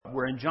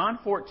We're in John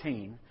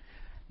 14.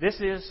 This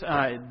is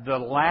the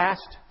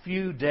last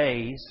few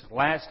days,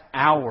 last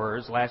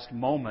hours, last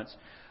moments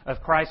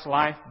of Christ's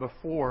life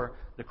before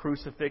the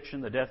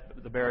crucifixion, the death,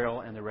 the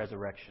burial, and the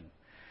resurrection.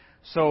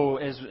 So,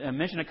 as I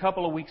mentioned a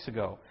couple of weeks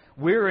ago,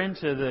 we're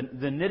into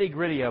the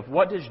nitty-gritty of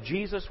what does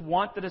Jesus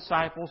want the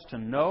disciples to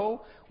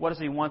know? What does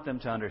He want them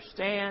to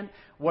understand?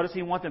 What does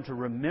He want them to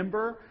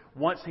remember?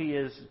 Once He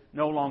is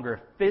no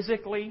longer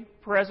physically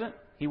present,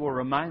 He will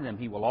remind them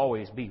He will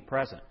always be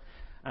present.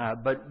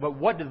 But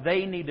what do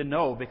they need to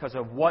know because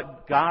of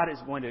what God is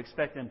going to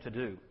expect them to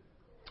do,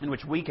 in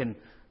which we can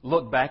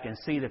look back and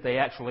see that they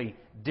actually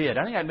did.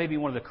 I think that may be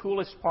one of the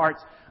coolest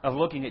parts of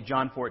looking at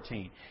John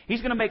 14. He's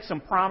going to make some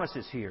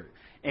promises here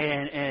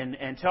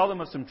and tell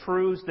them of some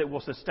truths that will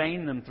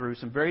sustain them through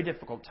some very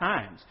difficult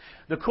times.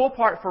 The cool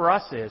part for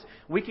us is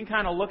we can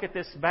kind of look at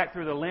this back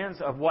through the lens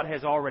of what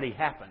has already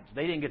happened.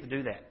 They didn't get to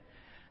do that.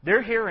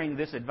 They're hearing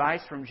this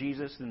advice from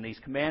Jesus and these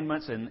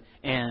commandments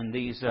and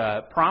these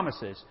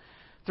promises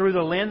through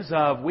the lens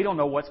of we don't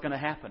know what's going to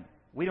happen.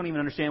 We don't even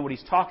understand what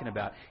He's talking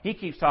about. He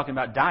keeps talking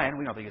about dying.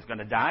 We don't think He's going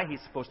to die.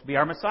 He's supposed to be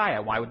our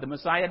Messiah. Why would the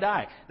Messiah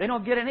die? They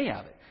don't get any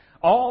of it.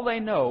 All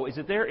they know is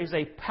that there is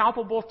a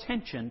palpable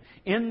tension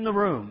in the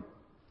room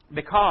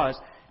because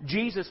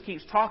Jesus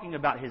keeps talking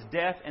about His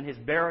death and His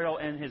burial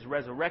and His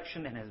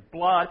resurrection and His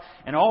blood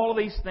and all of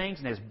these things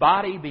and His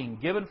body being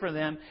given for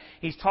them.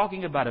 He's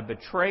talking about a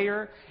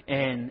betrayer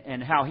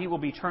and how He will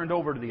be turned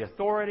over to the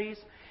authorities.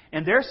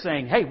 And they're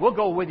saying, hey, we'll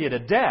go with you to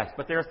death.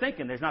 But they're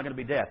thinking there's not going to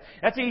be death.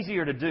 That's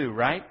easier to do,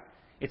 right?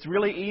 It's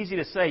really easy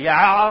to say, yeah,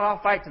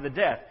 I'll fight to the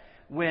death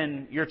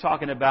when you're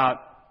talking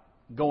about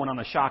going on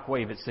a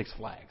shockwave at Six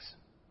Flags,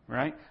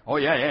 right? Oh,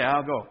 yeah,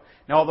 I'll go.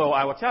 Now, although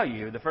I will tell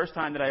you, the first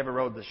time that I ever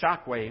rode the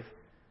shockwave,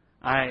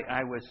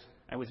 I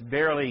was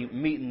barely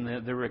meeting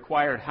the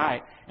required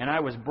height, and I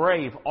was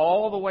brave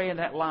all the way in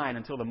that line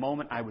until the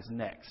moment I was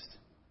next.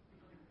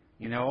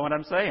 You know what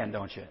I'm saying,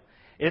 don't you?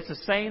 It's the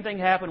same thing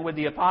happened with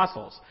the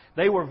apostles.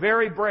 They were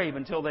very brave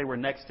until they were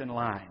next in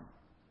line.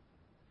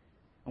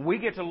 And we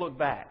get to look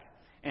back.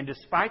 And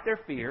despite their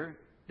fear,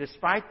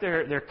 despite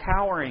their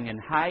cowering and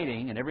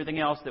hiding and everything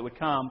else that would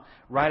come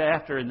right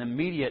after in the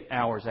immediate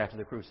hours after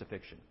the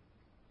crucifixion,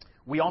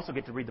 we also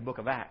get to read the book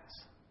of Acts.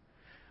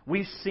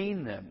 We've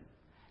seen them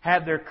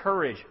have their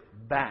courage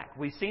back.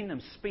 We've seen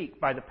them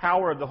speak by the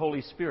power of the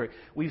Holy Spirit.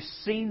 We've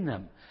seen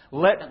them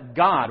let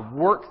God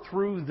work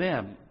through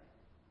them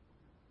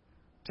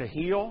to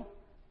heal,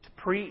 to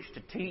preach, to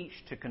teach,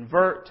 to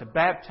convert, to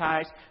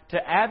baptize, to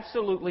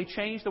absolutely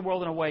change the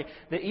world in a way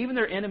that even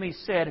their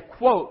enemies said,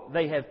 quote,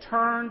 they have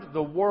turned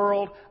the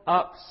world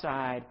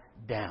upside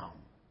down.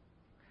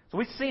 So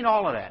we've seen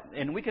all of that,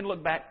 and we can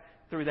look back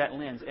through that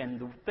lens. And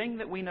the thing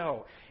that we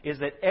know is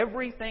that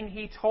everything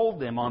He told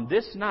them on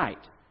this night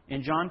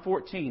in John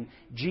 14,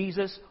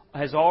 Jesus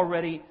has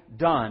already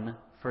done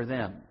for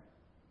them.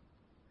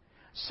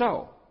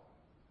 So,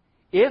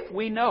 if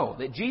we know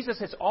that Jesus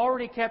has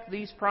already kept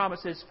these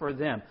promises for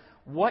them,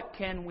 what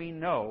can we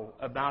know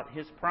about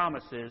His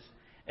promises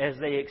as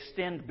they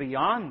extend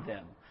beyond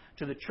them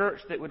to the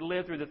church that would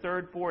live through the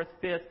 3rd, 4th,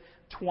 5th,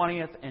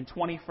 20th, and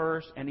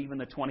 21st, and even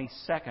the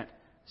 22nd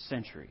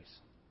centuries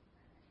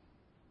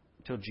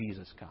until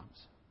Jesus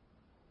comes?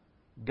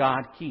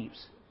 God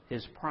keeps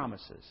His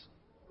promises,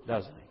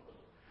 doesn't He?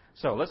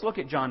 So let's look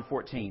at John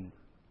 14.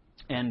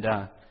 And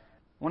I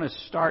want to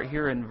start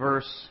here in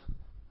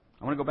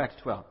I want to go back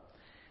to 12.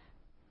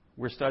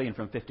 We're studying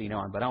from 15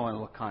 on, but I want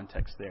to look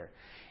context there.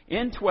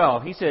 In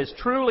 12, He says,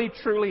 truly,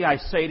 truly, I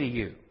say to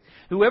you,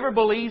 whoever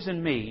believes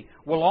in Me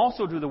will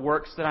also do the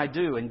works that I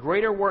do, and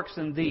greater works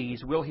than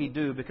these will he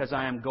do, because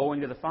I am going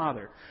to the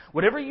Father.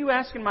 Whatever you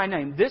ask in My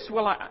name, this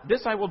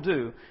I will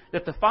do,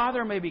 that the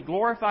Father may be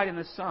glorified in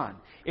the Son.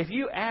 If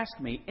you ask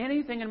Me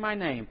anything in My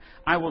name,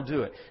 I will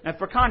do it. Now,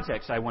 for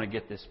context, I want to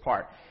get this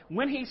part.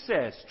 When He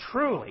says,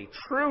 truly,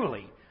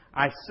 truly,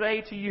 I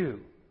say to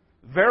you,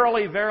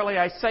 verily, verily,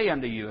 I say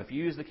unto you, if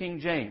you use the King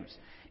James,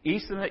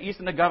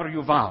 Истинно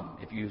говорю вам,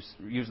 if you're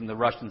using the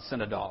Russian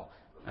Synodal.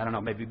 I don't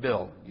know, maybe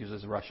Bill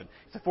uses Russian.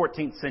 It's a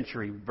 14th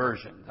century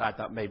version, I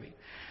thought maybe.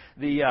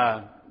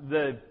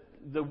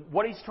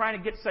 What he's trying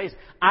to get to say is,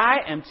 I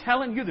am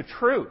telling you the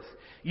truth.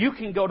 You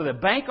can go to the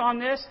bank on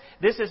this.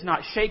 This is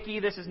not shaky.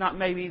 This is not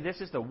maybe. This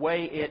is the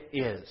way it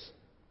is.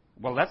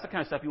 Well, that's the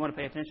kind of stuff you want to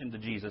pay attention to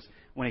Jesus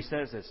when He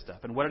says this stuff.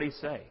 And what did He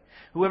say?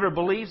 Whoever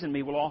believes in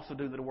Me will also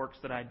do the works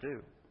that I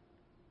do.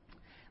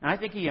 And I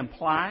think He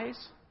implies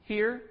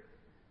here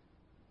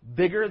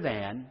bigger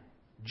than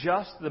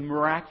just the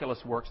miraculous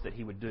works that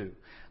He would do.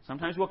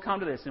 Sometimes we'll come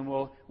to this and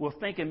we'll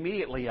think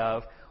immediately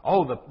of,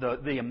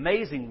 the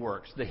amazing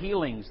works, the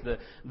healings,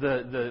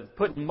 the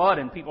putting mud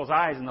in people's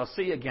eyes and they'll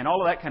see again,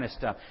 all of that kind of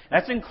stuff.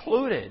 That's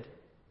included.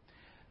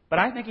 But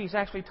I think He's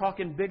actually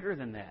talking bigger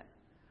than that.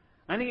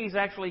 I think He's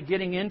actually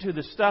getting into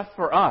the stuff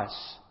for us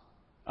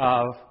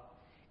of,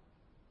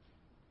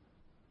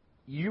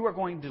 you are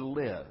going to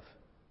live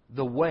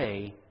the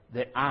way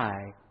that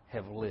I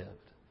have lived.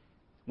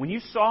 When you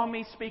saw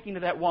Me speaking to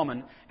that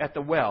woman at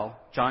the well,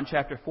 John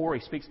chapter 4,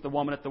 He speaks to the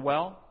woman at the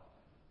well.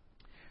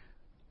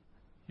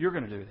 You're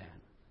going to do that.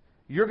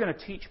 You're going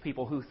to teach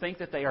people who think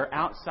that they are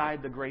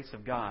outside the grace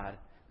of God,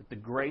 that the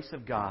grace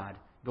of God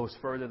goes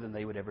further than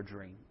they would ever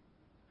dream.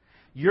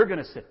 You're going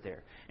to sit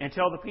there and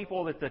tell the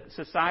people that the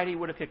society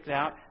would have kicked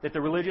out, that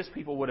the religious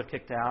people would have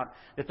kicked out,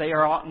 that they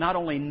are not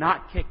only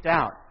not kicked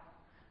out,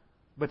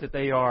 but that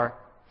they are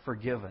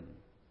forgiven,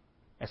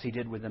 as He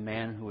did with the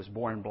man who was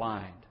born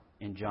blind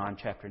in John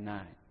chapter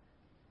 9.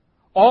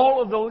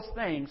 All of those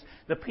things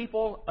the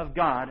people of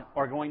God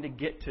are going to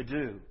get to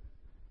do.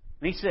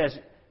 And He says,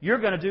 you're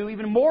going to do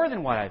even more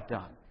than what I've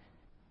done.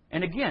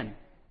 And again,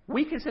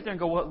 we can sit there and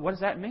go, well, what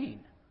does that mean?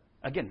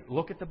 Again,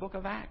 look at the book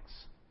of Acts.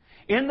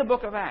 In the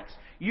book of Acts,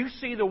 you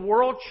see the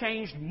world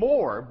changed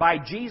more by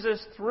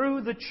Jesus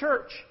through the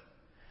church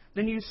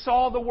than you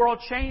saw the world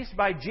changed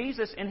by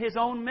Jesus in His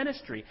own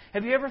ministry.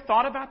 Have you ever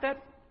thought about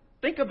that?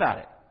 Think about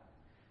it.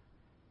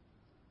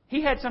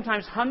 He had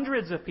sometimes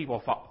hundreds of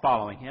people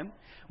following Him.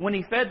 When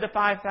He fed the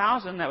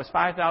 5,000, that was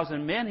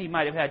 5,000 men, He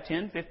might have had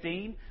 10,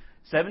 15,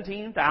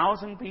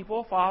 17,000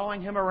 people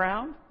following Him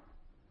around.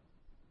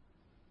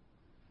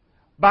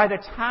 By the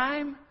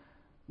time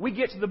we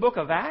get to the book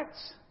of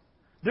Acts,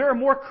 there are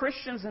more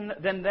Christians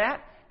than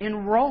that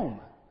in Rome.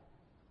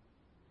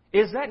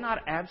 Is that not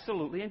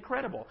absolutely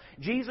incredible?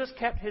 Jesus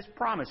kept His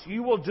promise.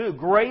 You will do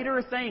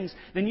greater things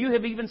than you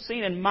have even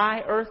seen in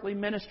my earthly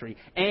ministry.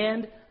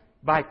 And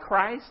by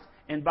Christ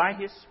and by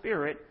His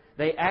Spirit,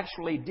 they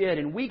actually did.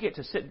 And we get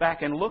to sit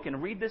back and look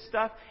and read this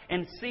stuff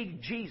and see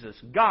Jesus,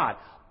 God,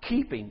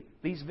 keeping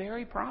these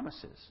very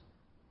promises.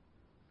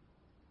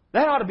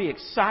 That ought to be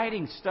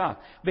exciting stuff,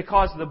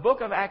 because the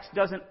book of Acts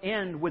doesn't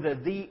end with a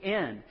the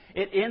end.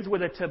 It ends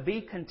with a to be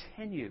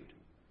continued.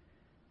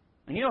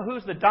 And you know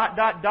who's the ...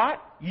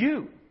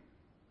 You.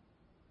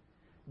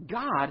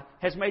 God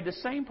has made the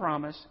same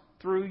promise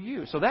through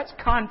you. So that's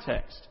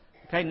context.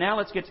 Okay, now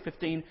let's get to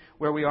 15,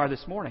 where we are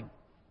this morning.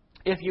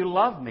 If you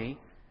love me,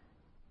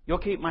 you'll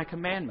keep my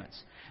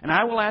commandments. And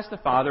I will ask the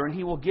Father, and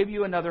He will give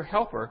you another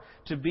helper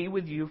to be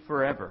with you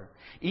forever,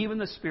 even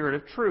the Spirit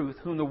of truth,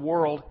 whom the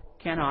world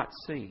cannot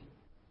see.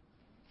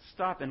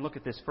 Stop and look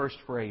at this first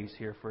phrase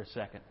here for a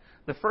second.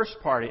 The first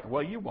part,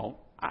 well, you won't.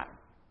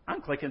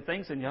 I'm clicking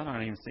things and y'all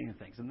aren't even seeing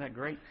things. Isn't that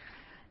great?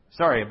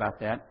 Sorry about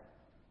that.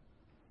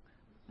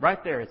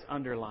 Right there, it's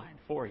underlined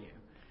for you.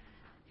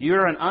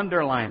 You're an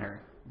underliner.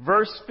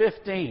 Verse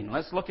 15.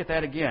 Let's look at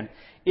that again.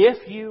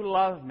 If you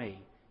love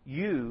me,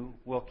 you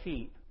will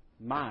keep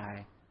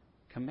my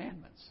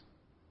commandments.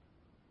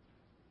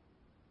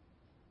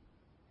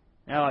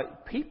 Now,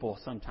 people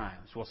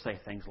sometimes will say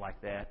things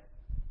like that,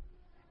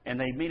 and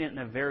they mean it in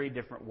a very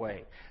different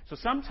way. So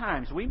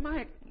sometimes we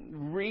might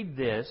read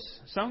this,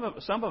 some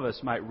of us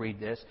might read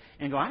this,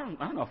 and go, I don't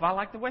know if I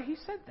like the way he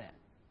said that.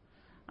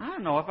 I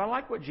don't know if I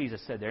like what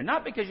Jesus said there.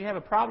 Not because you have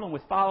a problem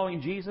with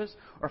following Jesus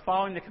or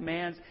following the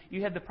commands.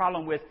 You have the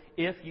problem with,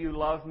 if you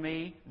love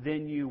me,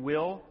 then you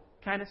will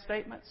kind of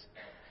statements.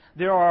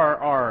 There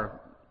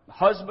are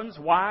husbands,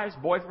 wives,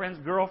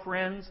 boyfriends,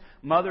 girlfriends,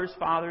 mothers,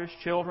 fathers,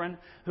 children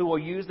who will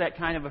use that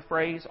kind of a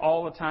phrase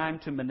all the time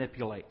to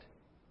manipulate.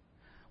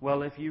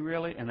 Well, if you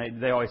really,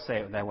 and they always say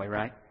it that way,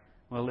 right?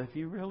 Well, if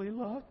you really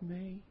loved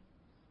me,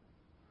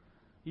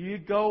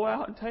 you'd go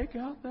out and take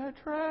out that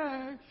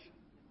trash,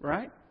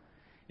 right?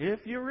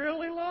 If you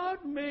really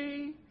loved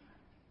me.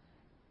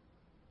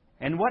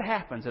 And what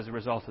happens as a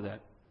result of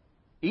that?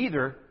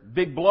 Either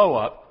big blow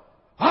up,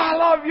 I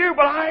love you,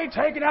 but I ain't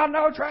taking out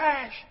no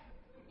trash.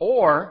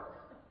 Or,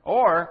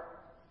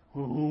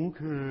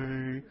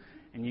 okay,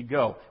 and you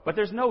go. But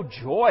there's no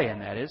joy in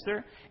that, is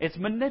there? It's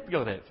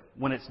manipulative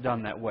when it's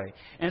done that way.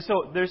 And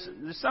so there's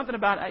something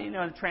about, in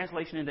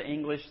translation into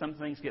English, some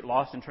things get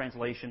lost in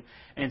translation,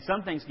 and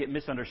some things get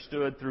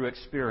misunderstood through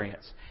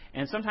experience.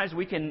 And sometimes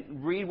we can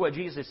read what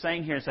Jesus is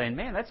saying here and saying,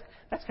 man, that's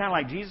kind of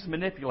like Jesus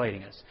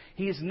manipulating us.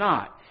 He's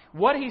not.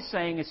 What He's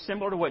saying is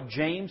similar to what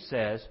James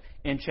says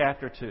in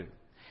chapter 2.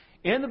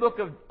 In the book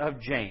of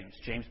James,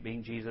 James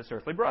being Jesus'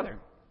 earthly brother,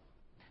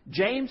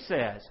 James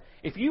says,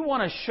 if you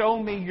want to show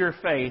me your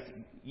faith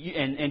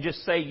and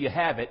just say you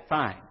have it,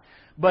 fine.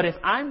 But if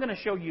I'm going to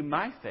show you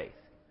my faith,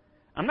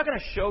 I'm not going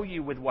to show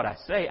you with what I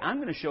say. I'm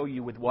going to show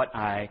you with what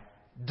I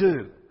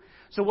do.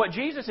 So what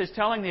Jesus is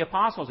telling the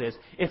apostles is,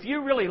 if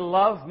you really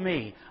love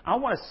me, I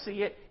want to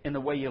see it in the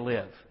way you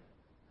live.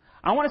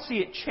 I want to see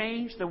it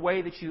change the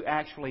way that you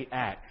actually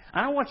act.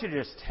 I don't want you to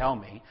just tell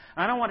me.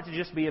 I don't want it to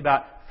just be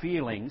about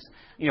feelings.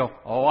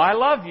 Oh, I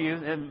love you.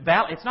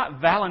 It's not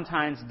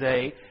Valentine's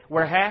Day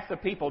where half the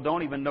people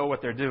don't even know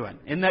what they're doing.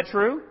 Isn't that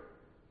true?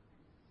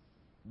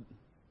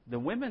 The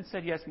women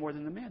said yes more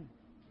than the men.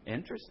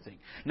 Interesting.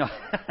 No,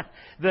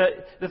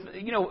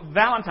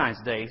 Valentine's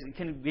Day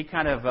can be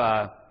kind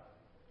of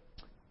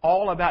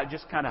all about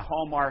just kind of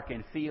Hallmark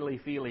and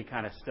feely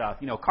kind of stuff.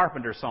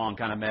 Carpenter song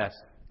kind of mess.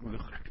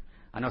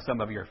 I know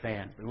some of you are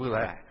fans.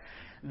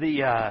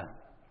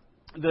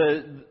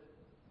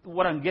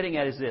 What I'm getting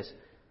at is this.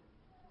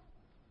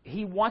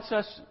 He wants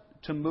us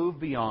to move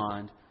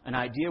beyond an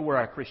idea where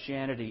our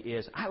Christianity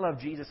is, I love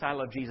Jesus, I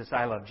love Jesus,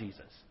 I love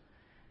Jesus.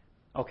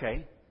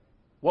 Okay.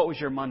 What was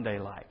your Monday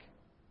like?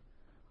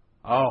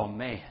 Oh,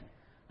 man.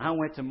 I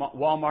went to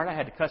Walmart. I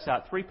had to cuss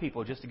out 3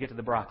 people just to get to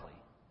the broccoli.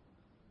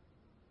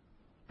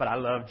 But I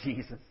love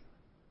Jesus.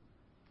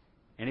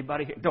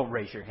 Anybody here? Don't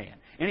raise your hand.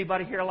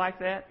 Anybody here like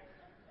that?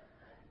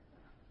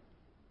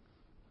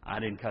 I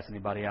didn't cuss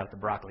anybody out at the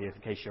broccoli, in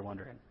case you're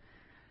wondering.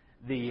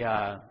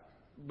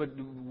 But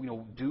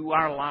do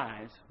our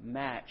lives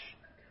match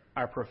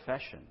our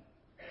profession?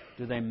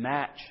 Do they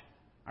match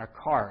our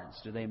cards?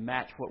 Do they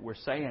match what we're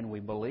saying we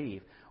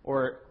believe,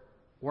 or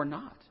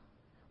not?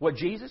 What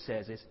Jesus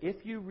says is, if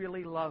you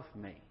really love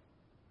me,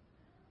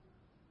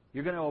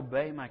 you're going to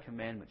obey my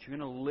commandments. You're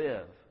going to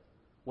live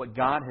what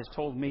God has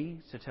told me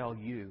to tell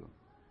you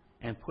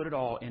and put it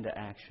all into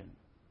action.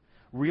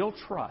 Real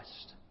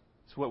trust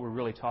is what we're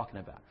really talking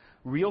about.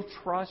 Real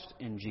trust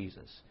in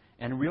Jesus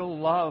and real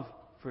love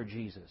for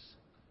Jesus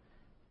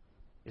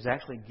is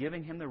actually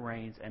giving Him the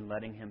reins and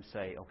letting Him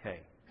say,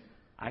 okay,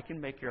 I can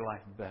make your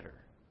life better.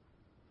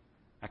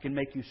 I can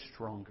make you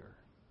stronger.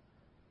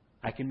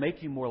 I can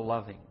make you more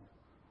loving.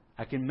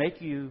 I can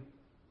make you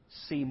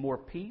see more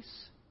peace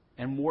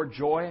and more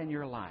joy in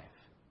your life.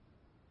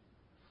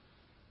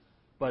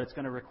 But it's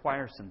going to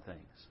require some things.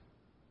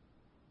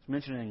 It's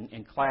mentioned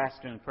in class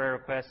during the prayer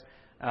request,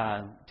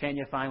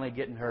 Tanya finally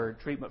getting her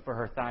treatment for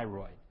her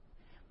thyroid.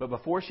 But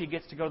before she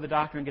gets to go to the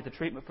doctor and get the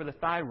treatment for the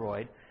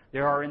thyroid,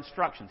 there are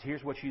instructions.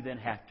 Here's what you then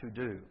have to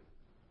do.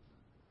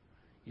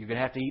 You're going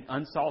to have to eat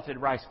unsalted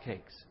rice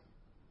cakes.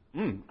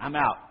 I'm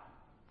out.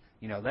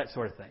 That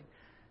sort of thing.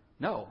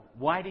 No.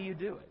 Why do you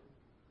do it?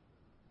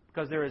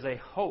 Because there is a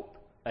hope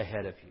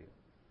ahead of you.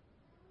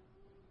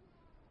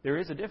 There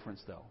is a difference,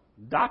 though.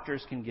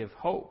 Doctors can give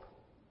hope.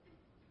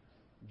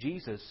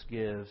 Jesus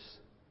gives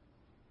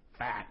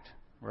fact,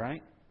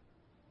 right?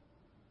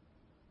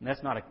 And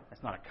that's not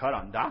a cut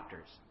on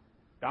doctors.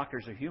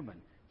 Doctors are human.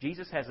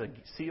 Jesus has a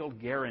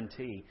sealed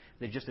guarantee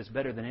that just is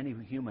better than any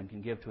human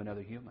can give to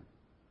another human.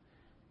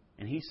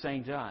 And He's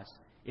saying to us,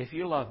 if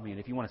you love me and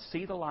if you want to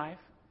see the life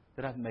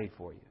that I've made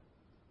for you,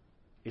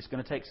 it's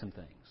going to take some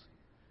things.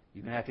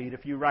 You're going to have to eat a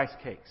few rice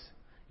cakes.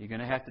 You're going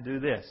to have to do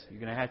this.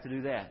 You're going to have to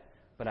do that.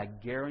 But I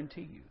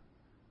guarantee you,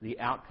 the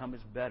outcome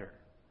is better.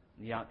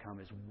 The outcome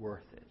is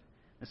worth it.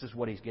 This is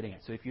what He's getting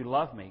at. So if you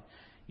love me,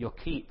 you'll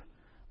keep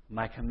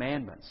my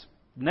commandments.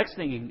 The next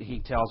thing He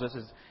tells us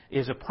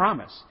is a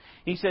promise.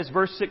 He says,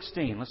 verse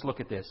 16, let's look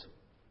at this.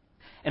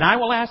 And I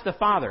will ask the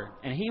Father,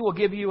 and He will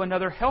give you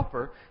another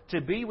helper to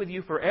be with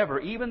you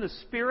forever, even the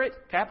Spirit,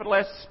 capital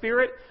S,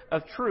 Spirit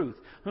of truth,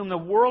 whom the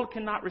world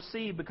cannot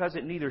receive because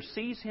it neither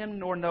sees Him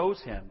nor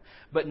knows Him.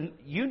 But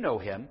you know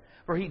Him,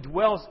 for He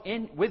dwells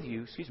with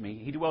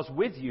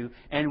you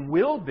and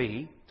will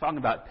be, talking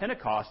about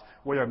Pentecost,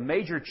 where a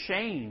major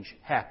change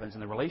happens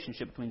in the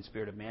relationship between the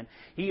Spirit of man.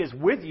 He is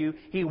with you.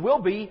 He will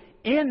be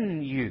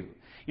in you.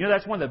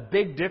 That's one of the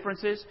big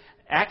differences.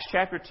 Acts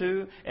chapter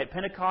 2, at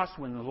Pentecost,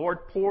 when the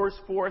Lord pours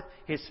forth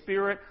His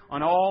Spirit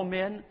on all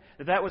men,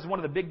 that was one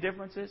of the big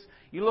differences.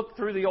 You look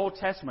through the Old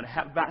Testament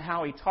about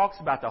how He talks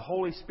about the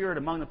Holy Spirit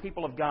among the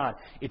people of God.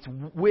 It's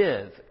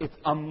with, it's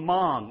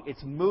among,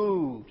 it's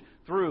moved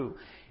through.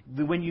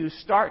 When you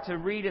start to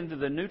read into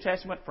the New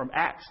Testament from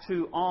Acts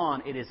 2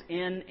 on, it is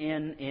in.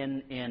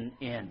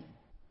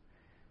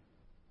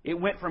 It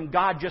went from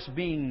God just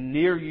being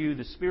near you,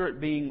 the Spirit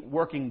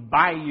working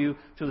by you,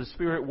 to the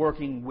Spirit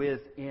working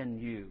within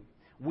you.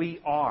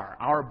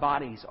 Our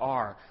bodies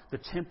are the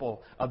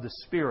temple of the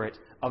Spirit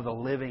of the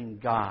living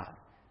God.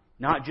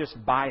 Not just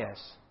by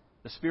us.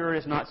 The Spirit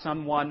is not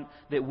someone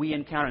that we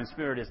encounter, and the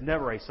Spirit is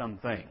never a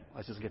something.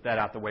 Let's just get that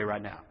out the way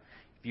right now.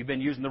 If you've been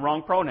using the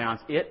wrong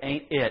pronouns, it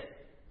ain't it.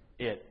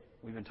 It.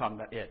 We've been talking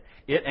about it.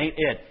 It ain't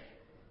it.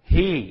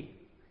 He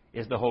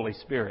is the Holy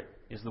Spirit,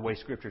 is the way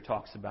Scripture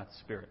talks about the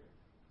Spirit.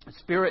 The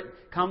Spirit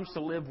comes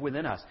to live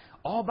within us,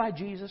 all by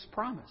Jesus'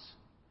 promise.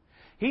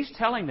 He's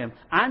telling them,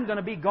 I'm going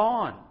to be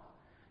gone.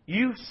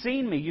 You've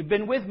seen me. You've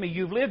been with me.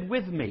 You've lived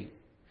with me.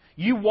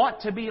 You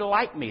want to be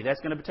like me.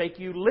 That's going to take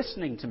you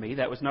listening to me.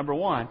 That was number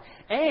one.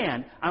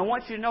 And I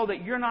want you to know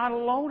that you're not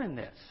alone in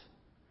this.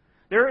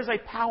 There is a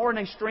power and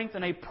a strength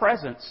and a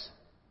presence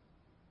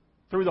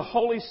through the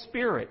Holy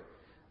Spirit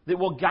that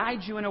will guide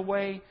you in a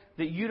way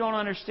that you don't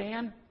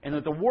understand and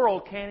that the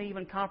world can't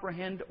even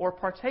comprehend or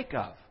partake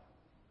of.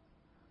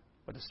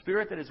 But the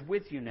Spirit that is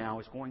with you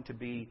now is going to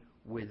be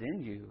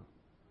within you.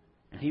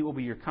 And He will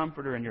be your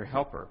comforter and your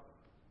helper.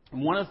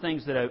 And one of the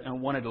things that I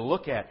wanted to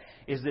look at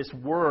is this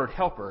word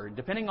helper.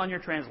 Depending on your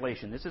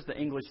translation, this is the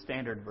English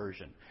Standard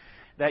Version.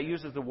 That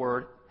uses the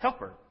word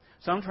helper.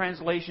 Some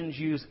translations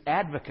use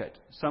advocate.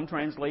 Some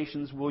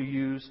translations will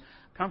use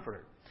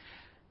comforter.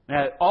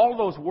 Now, all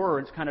those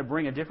words kind of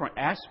bring a different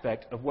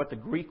aspect of what the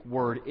Greek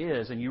word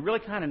is. And you really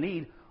kind of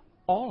need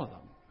all of them.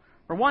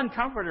 For one,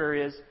 comforter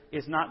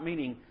is not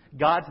meaning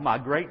God's my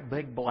great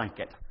big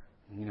blanket.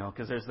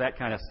 Because there's that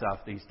kind of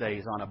stuff these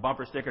days on a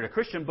bumper sticker at a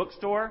Christian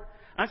bookstore.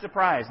 I'm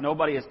surprised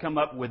nobody has come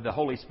up with the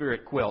Holy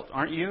Spirit quilt,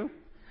 aren't you?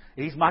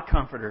 He's my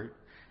comforter.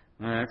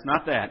 It's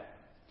not that.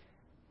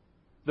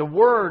 The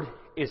word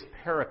is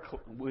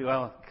paraclete.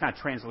 Well, kind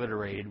of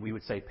transliterated, we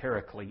would say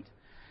paraclete.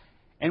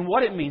 And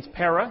what it means,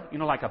 para,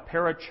 like a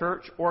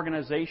parachurch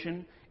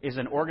organization, is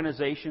an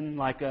organization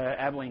like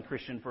Abilene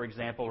Christian, for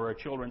example, or a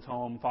children's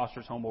home,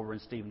 foster's home over in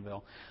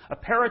Stephenville. A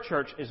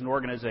parachurch is an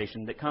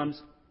organization that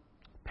comes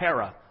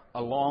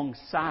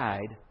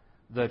alongside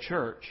the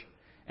church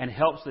and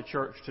helps the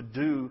church to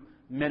do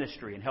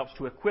ministry and helps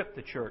to equip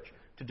the church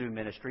to do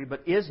ministry,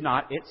 but is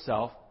not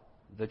itself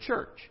the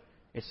church.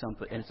 It's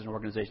something, and it's an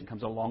organization that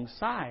comes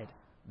alongside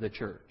the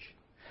church.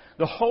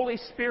 The Holy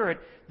Spirit,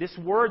 this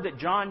word that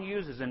John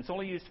uses, and it's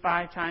only used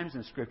 5 times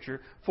in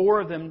Scripture.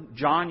 4 of them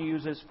John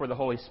uses for the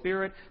Holy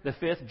Spirit. The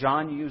 5th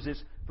John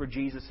uses for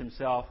Jesus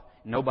Himself.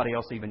 Nobody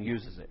else even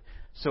uses it.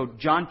 So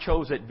John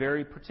chose it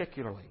very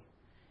particularly.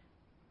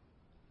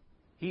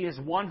 He is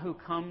one who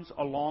comes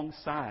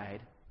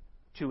alongside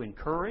to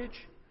encourage,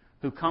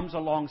 who comes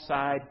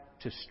alongside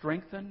to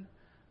strengthen,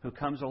 who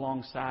comes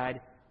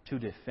alongside to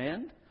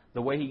defend.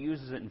 The way he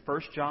uses it in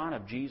 1 John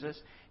of Jesus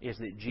is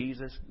that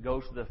Jesus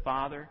goes to the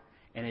Father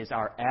and is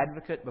our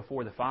advocate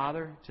before the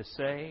Father to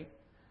say,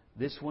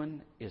 this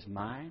one is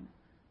mine,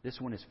 this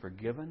one is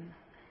forgiven,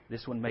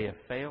 this one may have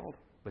failed,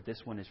 but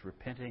this one is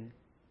repenting.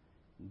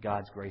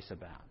 God's grace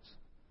abounds.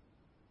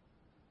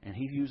 And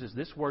he uses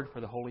this word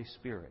for the Holy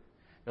Spirit.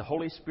 The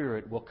Holy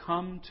Spirit will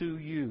come to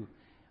you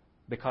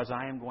because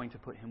I am going to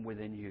put Him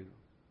within you.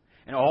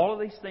 And all of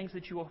these things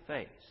that you will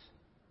face,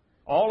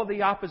 all of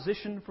the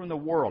opposition from the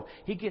world.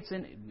 He gets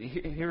in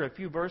here a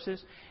few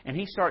verses and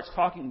he starts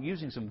talking,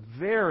 using some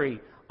very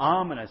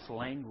ominous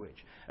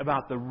language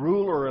about the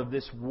ruler of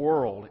this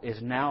world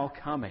is now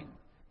coming.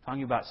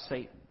 Talking about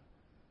Satan.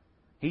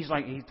 He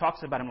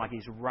talks about him like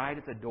he's right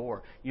at the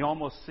door. You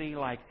almost see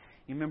you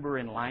remember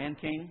in Lion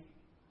King?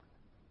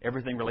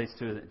 Everything relates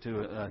to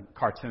a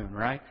cartoon,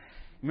 right?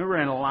 Remember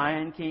in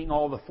Lion King,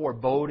 all the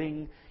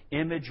foreboding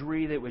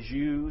imagery that was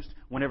used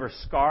whenever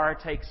Scar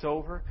takes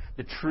over.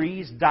 The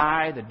trees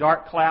die, the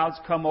dark clouds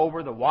come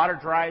over, the water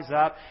dries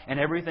up, and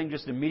everything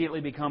just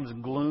immediately becomes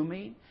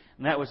gloomy.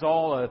 And that was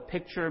all a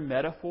picture,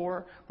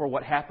 metaphor for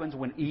what happens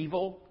when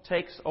evil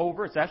takes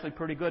over. It's actually a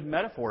pretty good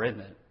metaphor, isn't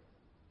it?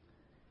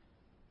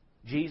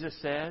 Jesus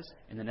says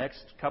in the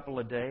next couple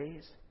of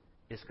days,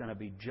 it's going to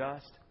be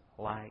just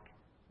like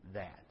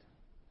that.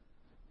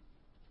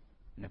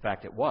 And in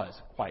fact, it was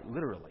quite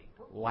literally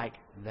like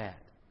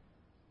that.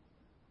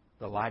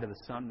 The light of the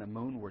sun and the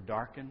moon were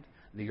darkened.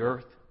 The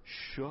earth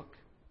shook.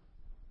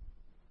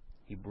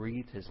 He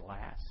breathed His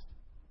last.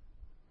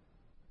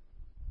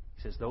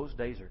 He says, those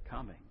days are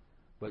coming.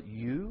 But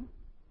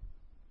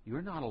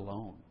you're not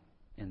alone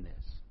in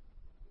this.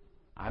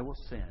 I will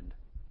send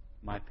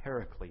my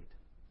Paraclete,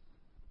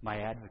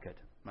 my advocate,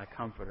 my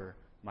comforter,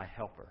 my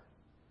helper.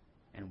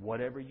 And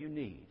whatever you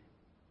need,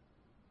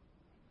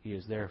 He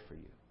is there for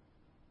you,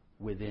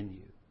 within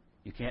you.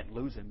 You can't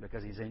lose Him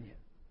because He's in you.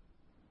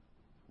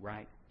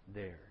 Right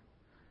there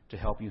to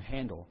help you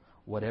handle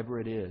whatever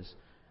it is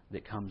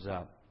that comes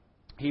up.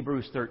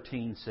 Hebrews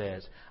 13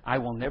 says, I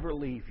will never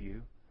leave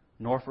you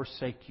nor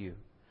forsake you.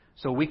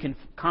 So we can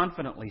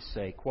confidently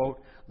say,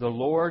 quote, the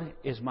Lord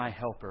is my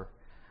helper.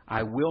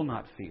 I will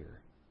not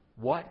fear.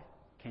 What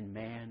can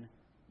man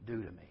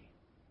do to me?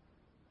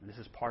 And this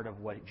is part of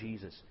what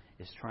Jesus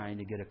is trying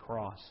to get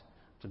across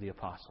to the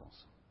apostles.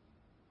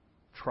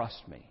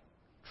 Trust me.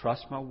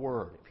 Trust my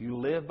word. If you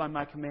live by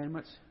my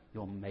commandments,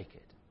 you'll make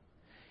it.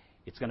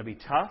 It's going to be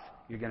tough.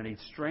 You're going to need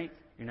strength.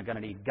 You're going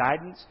to need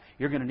guidance.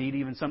 You're going to need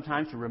even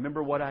sometimes to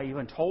remember what I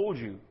even told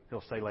you,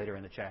 he'll say later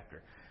in the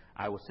chapter.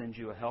 I will send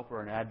you a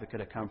helper, an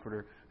advocate, a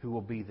comforter who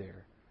will be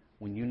there.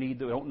 When you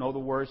don't know the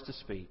words to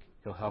speak,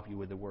 He'll help you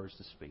with the words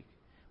to speak.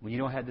 When you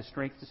don't have the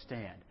strength to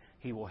stand,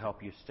 He will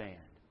help you stand.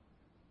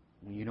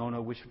 When you don't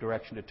know which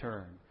direction to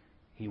turn,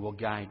 He will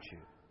guide you.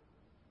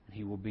 And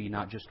He will be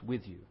not just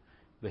with you,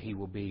 but He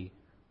will be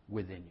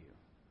within you.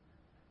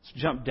 Let's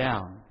jump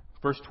down.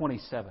 Verse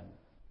 27.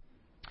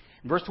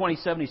 In verse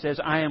 27, He says,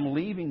 I am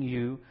leaving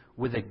you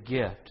with a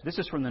gift. This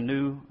is from the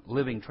New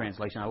Living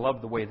Translation. I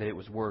love the way that it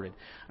was worded.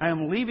 I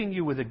am leaving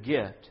you with a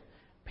gift,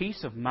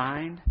 peace of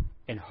mind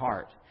and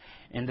heart.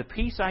 And the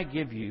peace I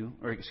give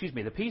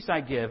the peace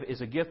I give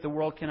is a gift the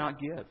world cannot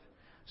give.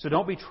 So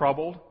don't be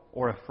troubled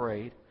or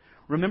afraid.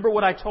 Remember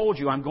what I told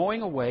you. I'm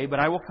going away, but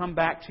I will come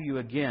back to you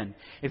again.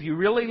 If you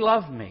really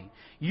love me,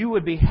 you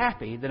would be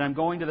happy that I'm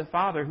going to the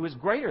Father who is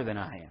greater than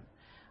I am.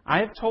 I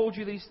have told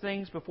you these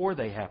things before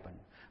they happen,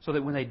 so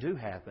that when they do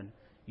happen,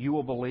 you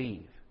will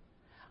believe.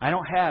 I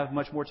don't have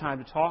much more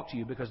time to talk to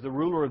you because the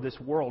ruler of this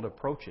world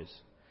approaches.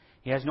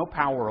 He has no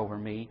power over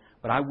me,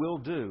 but I will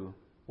do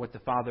what the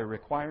Father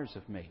requires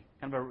of me.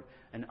 Kind of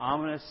an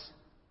ominous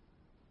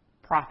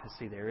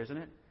prophecy there, isn't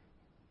it?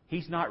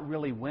 He's not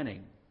really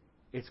winning.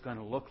 It's going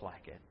to look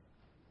like it.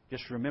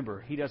 Just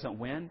remember, He doesn't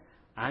win.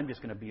 I'm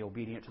just going to be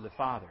obedient to the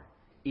Father,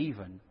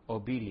 even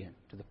obedient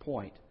to the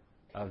point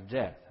of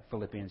death,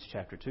 Philippians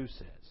chapter 2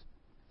 says.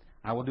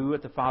 I will do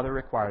what the Father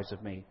requires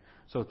of me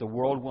so that the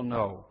world will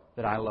know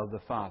that I love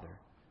the Father.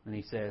 And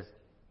He says,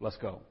 let's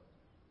go.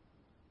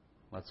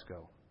 Let's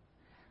go.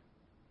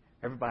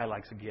 Everybody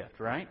likes a gift,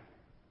 right?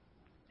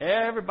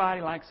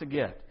 Everybody likes a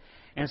gift.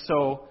 And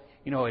so,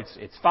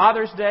 it's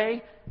Father's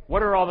Day.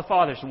 What are all the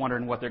fathers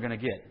wondering what they're going to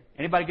get?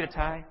 Anybody get a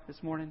tie this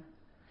morning?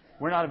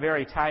 We're not a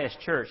very tie-ish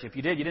church. If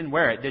you did, you didn't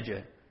wear it, did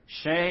you?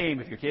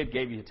 Shame if your kid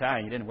gave you a tie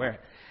and you didn't wear it.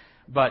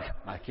 But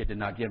my kid did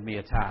not give me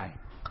a tie.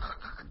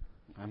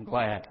 I'm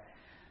glad.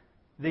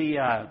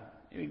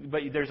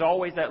 But there's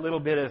always that little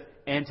bit of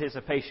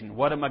anticipation.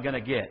 What am I going to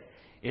get?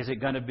 Is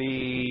it going to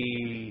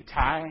be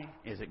tie?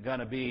 Is it going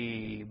to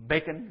be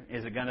bacon?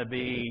 Is it going to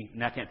be...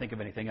 I can't think of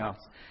anything else.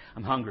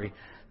 I'm hungry.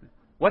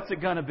 What's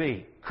it going to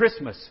be?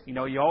 Christmas.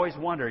 You always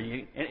wonder,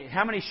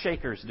 how many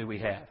shakers do we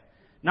have?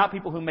 Not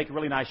people who make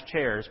really nice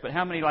chairs, but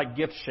how many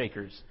gift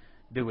shakers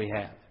do we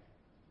have?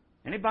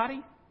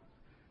 Anybody?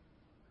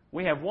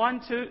 We have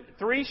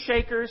 3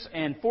 shakers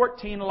and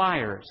 14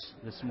 liars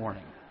this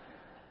morning.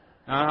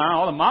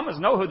 All the mamas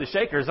know who the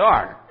shakers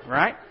are,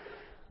 right?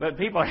 But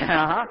people,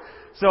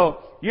 So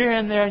you're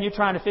in there and you're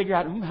trying to figure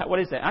out, what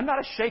is that? I'm not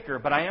a shaker,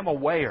 but I am a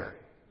weigher,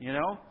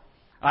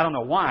 I don't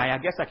know why. I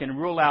guess I can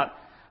rule out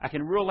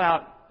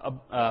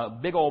a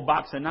big old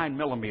box of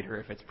 9mm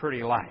if it's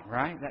pretty light,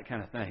 right? That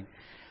kind of thing.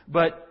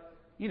 But,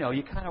 you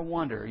kind of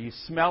wonder. You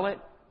smell it.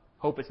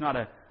 Hope it's not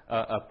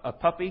a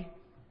puppy.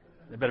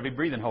 There better be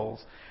breathing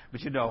holes.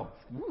 But you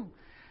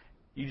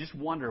just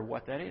wonder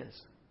what that is.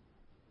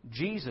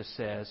 Jesus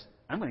says,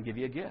 I'm going to give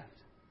you a gift.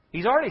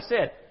 He's already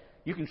said,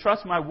 you can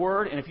trust my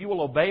word, and if you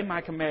will obey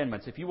my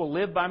commandments, if you will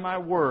live by my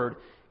word,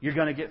 you're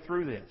going to get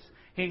through this.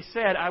 He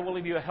said, I will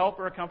leave you a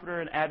helper, a comforter,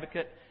 an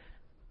advocate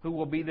who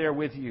will be there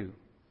with you.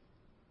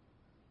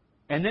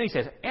 And then he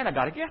says, and I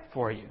got a gift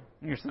for you.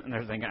 And you're sitting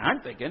there thinking, I'm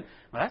thinking,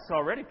 well, that's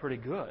already pretty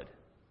good.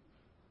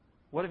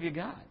 What have you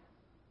got?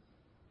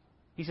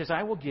 He says,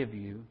 I will give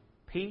you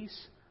peace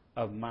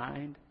of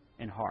mind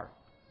and heart.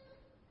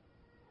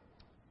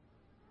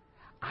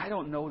 I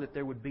don't know that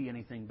there would be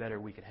anything better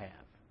we could have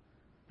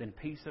than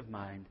peace of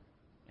mind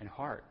and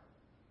heart.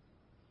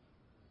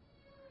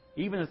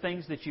 Even the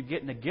things that you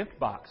get in a gift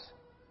box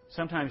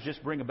sometimes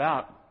just bring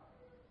about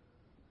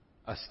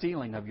a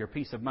stealing of your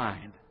peace of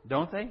mind,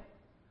 don't they?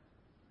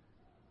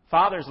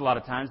 Fathers, a lot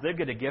of times, they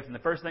get a gift, and the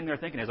first thing they're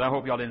thinking is, I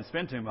hope y'all didn't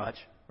spend too much,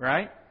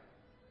 right?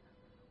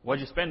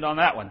 What'd you spend on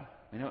that one?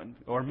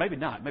 Or maybe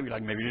not. Maybe you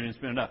didn't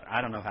spend enough.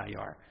 I don't know how you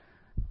are.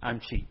 I'm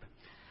cheap.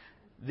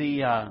 They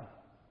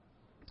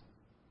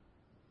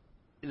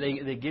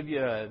give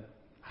you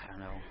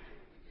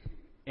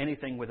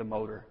anything with a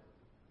motor.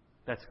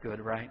 That's good,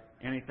 right?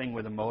 Anything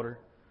with a motor.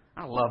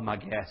 I love my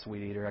gas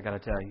weed eater, I got to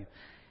tell you.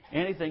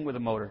 Anything with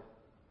a motor.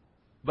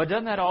 But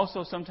doesn't that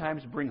also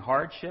sometimes bring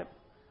hardship?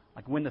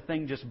 Like when the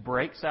thing just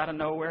breaks out of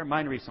nowhere.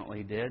 Mine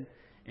recently did.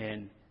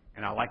 And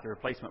I like the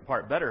replacement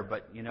part better.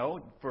 But,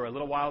 for a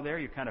little while there,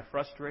 you're kind of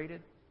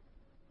frustrated.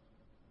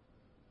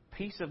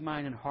 Peace of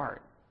mind and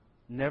heart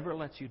never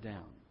lets you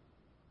down.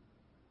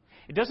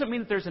 It doesn't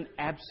mean that there's an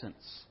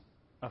absence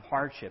of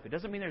hardship. It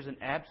doesn't mean there's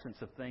an absence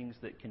of things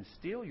that can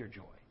steal your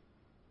joy.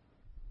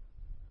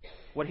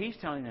 What he's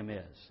telling them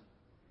is,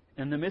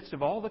 in the midst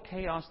of all the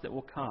chaos that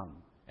will come,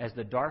 as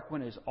the dark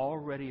one is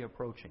already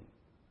approaching,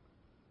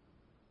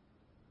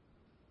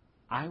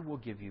 I will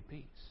give you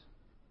peace.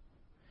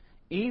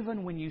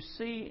 Even when you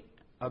see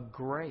a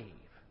grave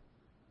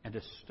and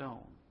a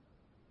stone,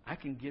 I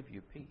can give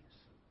you peace.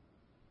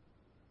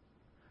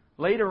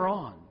 Later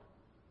on,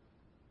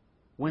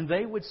 when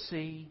they would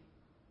see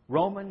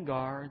Roman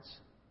guards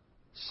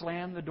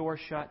slam the door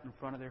shut in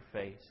front of their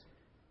face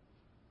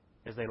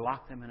as they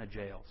locked them in a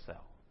jail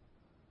cell,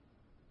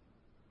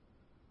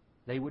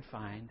 they would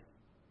find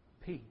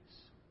peace.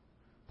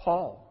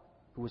 Paul,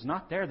 who was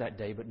not there that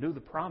day but knew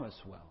the promise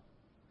well,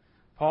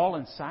 Paul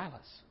and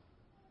Silas,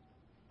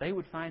 they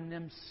would find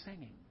them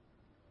singing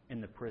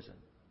in the prison.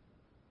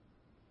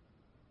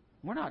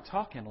 We're not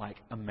talking like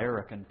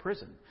American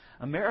prison.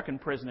 American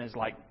prison is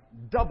like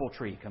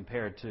DoubleTree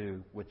compared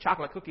to, with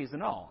chocolate cookies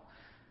and all,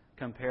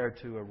 compared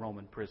to a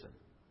Roman prison.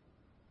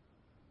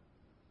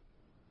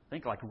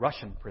 Think like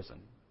Russian prison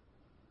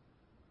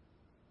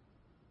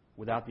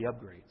without the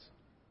upgrades.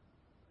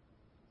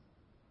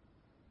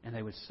 And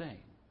they would sing.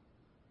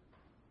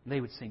 They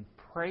would sing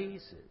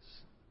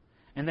praises.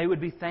 And they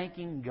would be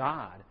thanking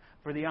God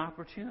for the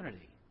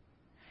opportunity.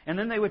 And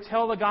then they would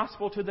tell the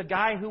gospel to the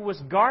guy who was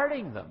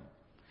guarding them.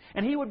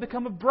 And he would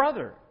become a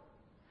brother.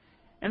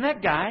 And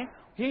that guy,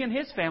 he and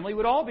his family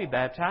would all be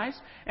baptized.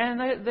 And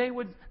they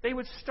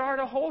would start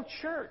a whole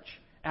church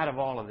out of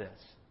all of this.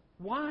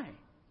 Why?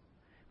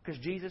 Because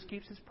Jesus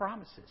keeps His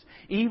promises.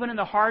 Even in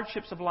the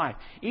hardships of life.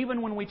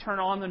 Even when we turn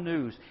on the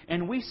news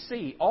and we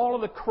see all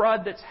of the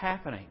crud that's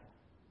happening.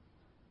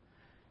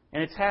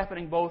 And it's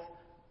happening both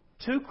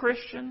to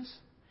Christians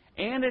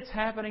and it's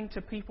happening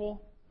to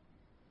people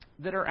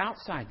that are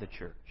outside the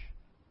church.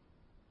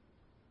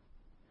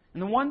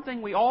 And the one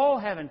thing we all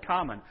have in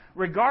common,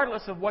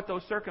 regardless of what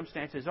those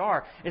circumstances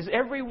are, is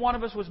every one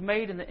of us was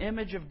made in the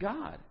image of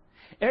God.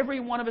 Every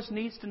one of us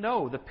needs to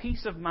know the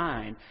peace of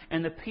mind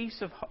and the peace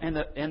of and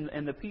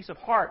the peace of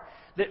heart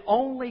that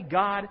only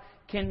God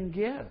can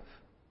give.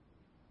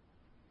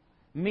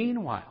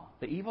 Meanwhile,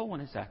 the evil one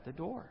is at the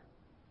door.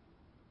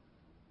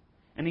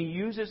 And he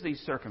uses these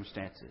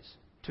circumstances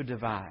to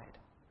divide,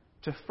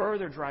 to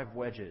further drive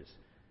wedges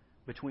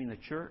between the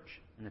church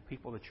and the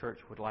people the church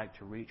would like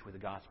to reach with the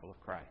gospel of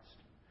Christ.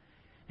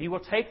 He will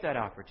take that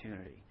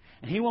opportunity,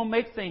 and He will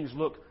make things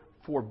look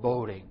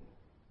foreboding.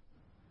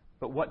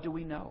 But what do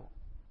we know?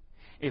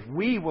 If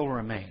we will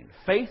remain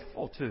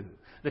faithful to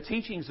the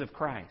teachings of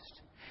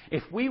Christ,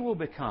 if we will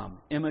become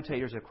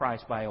imitators of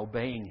Christ by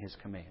obeying His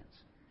commands,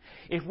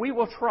 if we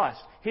will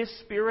trust His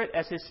Spirit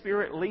as His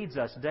Spirit leads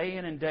us day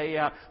in and day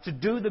out to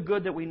do the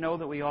good that we know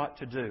that we ought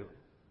to do,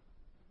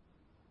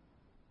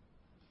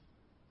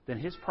 then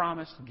His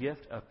promised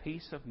gift of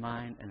peace of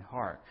mind and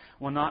heart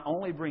will not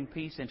only bring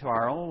peace into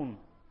our own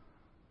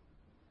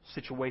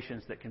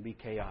situations that can be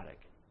chaotic,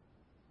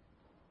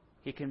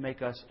 He can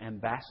make us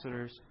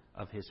ambassadors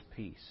of His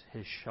peace,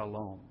 His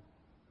shalom,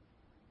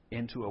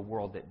 into a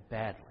world that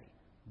badly,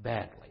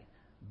 badly,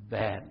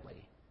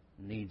 badly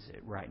needs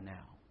it right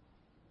now.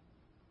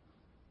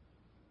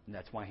 And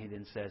that's why He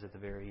then says at the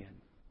very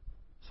end,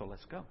 so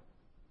let's go.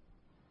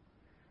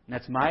 And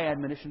that's my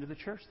admonition to the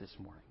church this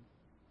morning.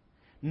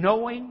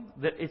 Knowing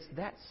that it's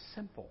that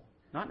simple.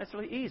 Not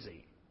necessarily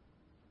easy,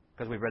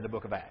 because we've read the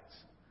book of Acts.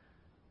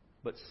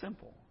 But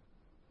simple.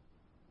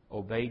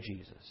 Obey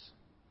Jesus.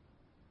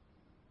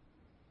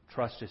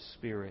 Trust His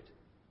Spirit.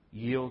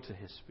 Yield to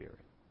His Spirit.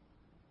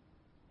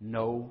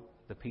 Know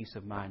the peace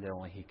of mind that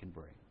only He can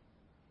bring.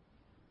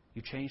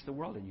 You change the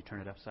world and you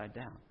turn it upside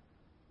down.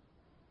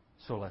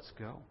 So let's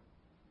go.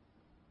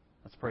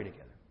 Let's pray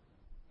together.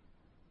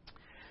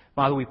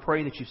 Father, we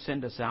pray that You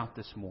send us out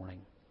this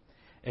morning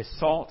as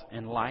salt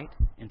and light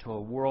into a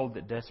world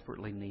that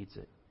desperately needs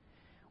it.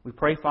 We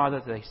pray, Father,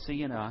 that they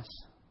see in us,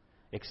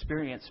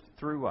 experience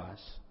through us,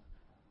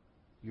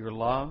 Your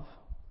love,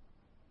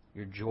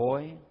 Your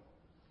joy.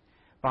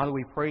 Father,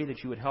 we pray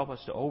that You would help us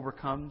to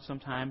overcome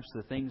sometimes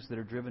the things that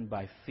are driven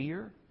by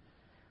fear,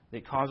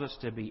 that cause us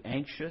to be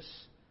anxious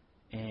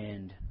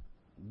and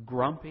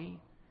grumpy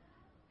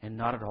and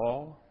not at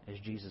all as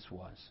Jesus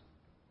was.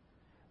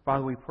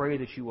 Father, we pray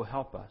that You will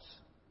help us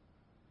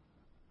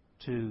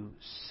to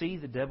see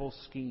the devil's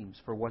schemes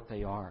for what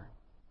they are.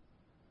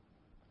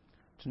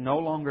 To no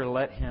longer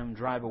let him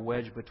drive a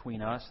wedge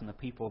between us and the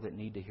people that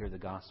need to hear the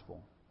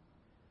gospel.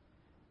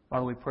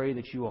 Father, we pray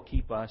that You will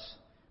keep us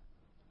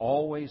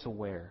always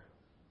aware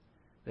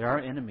that our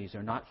enemies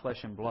are not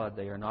flesh and blood.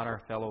 They are not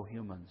our fellow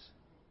humans.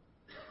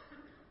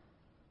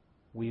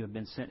 We have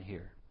been sent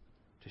here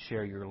to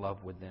share Your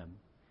love with them.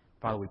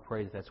 Father, we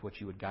pray that that's what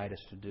You would guide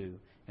us to do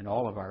in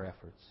all of our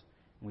efforts.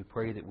 And we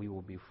pray that we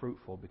will be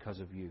fruitful because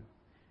of You,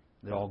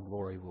 that all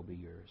glory will be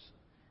Yours.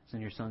 It's in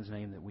Your Son's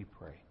name that we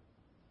pray.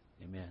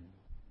 Amen.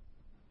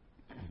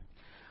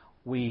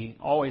 We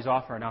always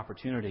offer an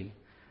opportunity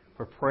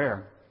for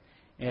prayer.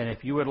 And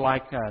if you would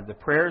like the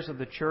prayers of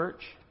the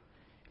church,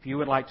 if you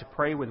would like to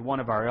pray with one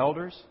of our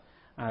elders,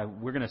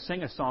 we're going to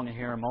sing a song in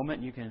here in a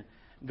moment. You can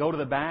go to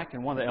the back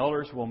and one of the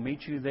elders will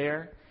meet you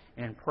there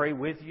and pray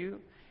with you.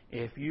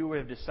 If you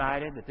have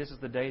decided that this is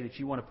the day that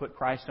you want to put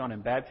Christ on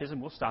in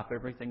baptism, we'll stop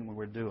everything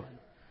we're doing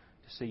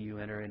to see you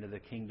enter into the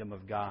kingdom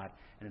of God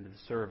and into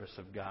the service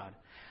of God.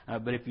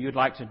 But if you'd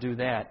like to do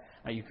that,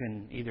 you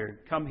can either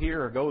come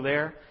here or go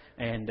there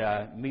and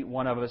meet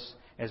one of us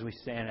as we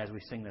stand, as we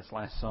sing this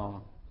last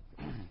song.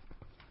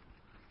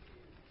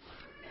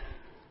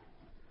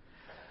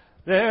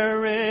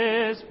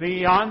 There is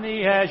beyond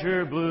the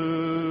azure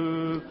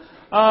blue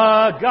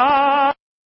a God